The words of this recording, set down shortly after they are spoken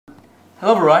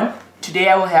Hello everyone. Today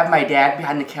I will have my dad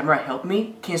behind the camera help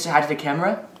me. Can you say hi to the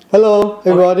camera? Hello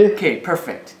everybody. Okay,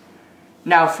 perfect.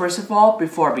 Now first of all,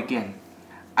 before I begin,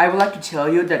 I would like to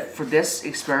tell you that for this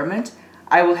experiment,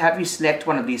 I will have you select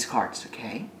one of these cards,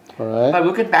 okay? Alright. But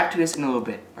we'll get back to this in a little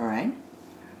bit, alright?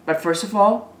 But first of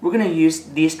all, we're going to use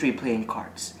these three playing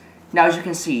cards. Now as you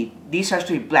can see, these are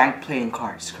actually blank playing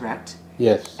cards, correct?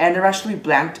 Yes. And they're actually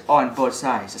blanked on both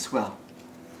sides as well.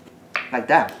 Like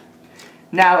that.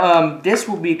 Now, this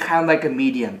will be kind of like a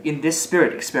medium in this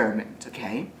spirit experiment,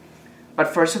 okay? But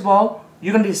first of all,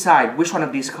 you're going to decide which one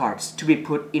of these cards to be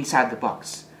put inside the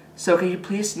box. So can you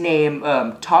please name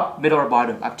top, middle, or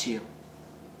bottom? Up to you.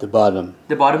 The bottom.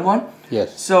 The bottom one?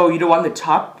 Yes. So you don't want the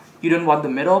top, you don't want the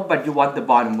middle, but you want the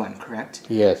bottom one, correct?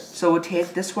 Yes. So we'll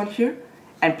take this one here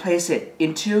and place it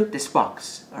into this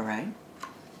box, alright?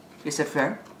 Is that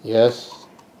fair? Yes.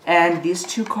 And these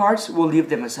two cards, we'll leave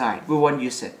them aside. We won't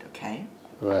use it, okay?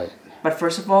 Right. But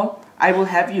first of all, I will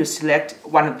have you select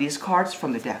one of these cards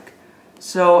from the deck.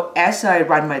 So as I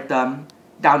run my thumb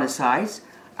down the sides,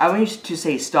 I want you to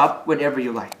say stop whenever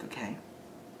you like, okay?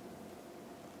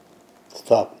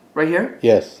 Stop. Right here?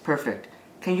 Yes. Perfect.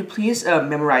 Can you please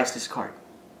memorize this card?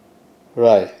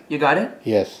 Right. You got it?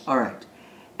 Yes. Alright.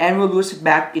 And we'll lose it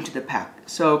back into the pack.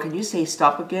 So can you say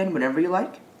stop again whenever you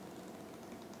like?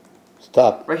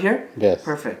 Stop. Right here? Yes.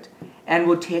 Perfect. And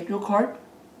we'll take your card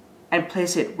and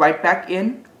place it right back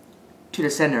in to the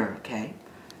center, okay?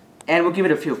 And we'll give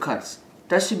it a few cuts,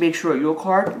 just to make sure your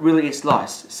card really is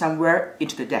lost somewhere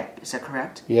into the deck. Is that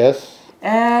correct? Yes.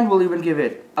 And we'll even give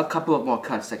it a couple of more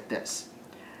cuts like this.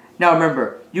 Now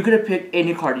remember, you're gonna pick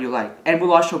any card you like, and we'll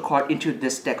launch your card into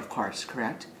this deck of cards,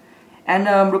 correct? And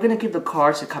we're gonna give the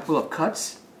cards a couple of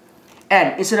cuts.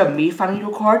 And instead of me finding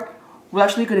your card, we're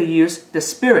actually gonna use the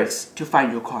spirits to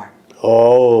find your card.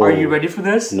 Oh. Are you ready for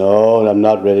this? No, I'm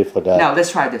not ready for that. Now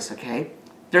let's try this, okay?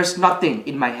 There's nothing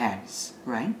in my hands,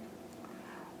 right?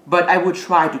 But I will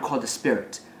try to call the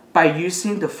spirit by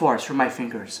using the force from my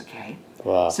fingers, okay?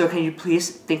 Wow. So can you please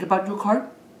think about your card?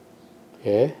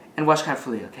 Okay. And watch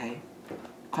carefully, okay?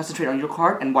 Concentrate on your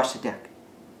card and watch the deck.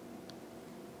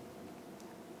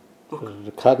 Look.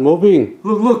 The card moving.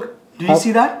 Look. Do you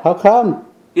see that? How come?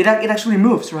 It actually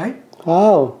moves, right?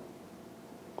 How?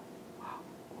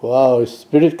 Wow, is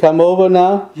spirit come over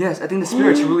now? Yes, I think the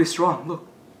spirit's really strong. Look.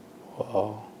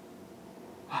 Wow.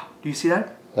 Do you see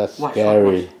that? That's watch,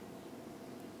 scary. watch.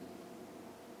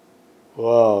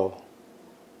 Wow.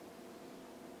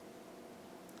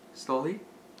 Slowly.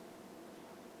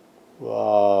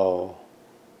 Wow.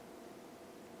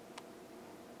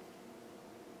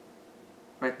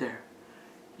 Right there.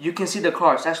 You can see the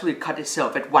cards actually cut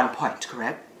itself at one point,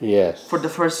 correct? Yes. For the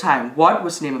first time, what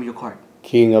was the name of your card?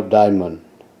 King of Diamond.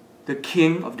 The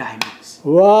King of Diamonds.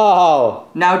 Wow.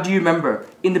 Now, do you remember,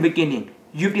 in the beginning,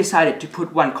 you've decided to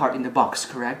put one card in the box,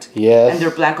 correct? Yes. And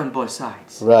they're blank on both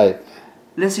sides. Right.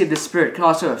 Let's see if the spirit can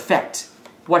also affect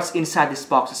what's inside this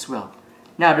box as well.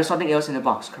 Now, there's something else in the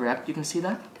box, correct? You can see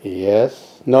that?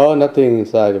 Yes. No, nothing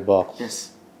inside the box.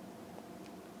 Yes.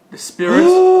 The spirits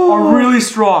are really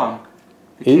strong.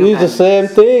 It is the same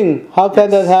thing. How can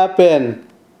that happen?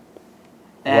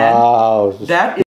 And wow. that is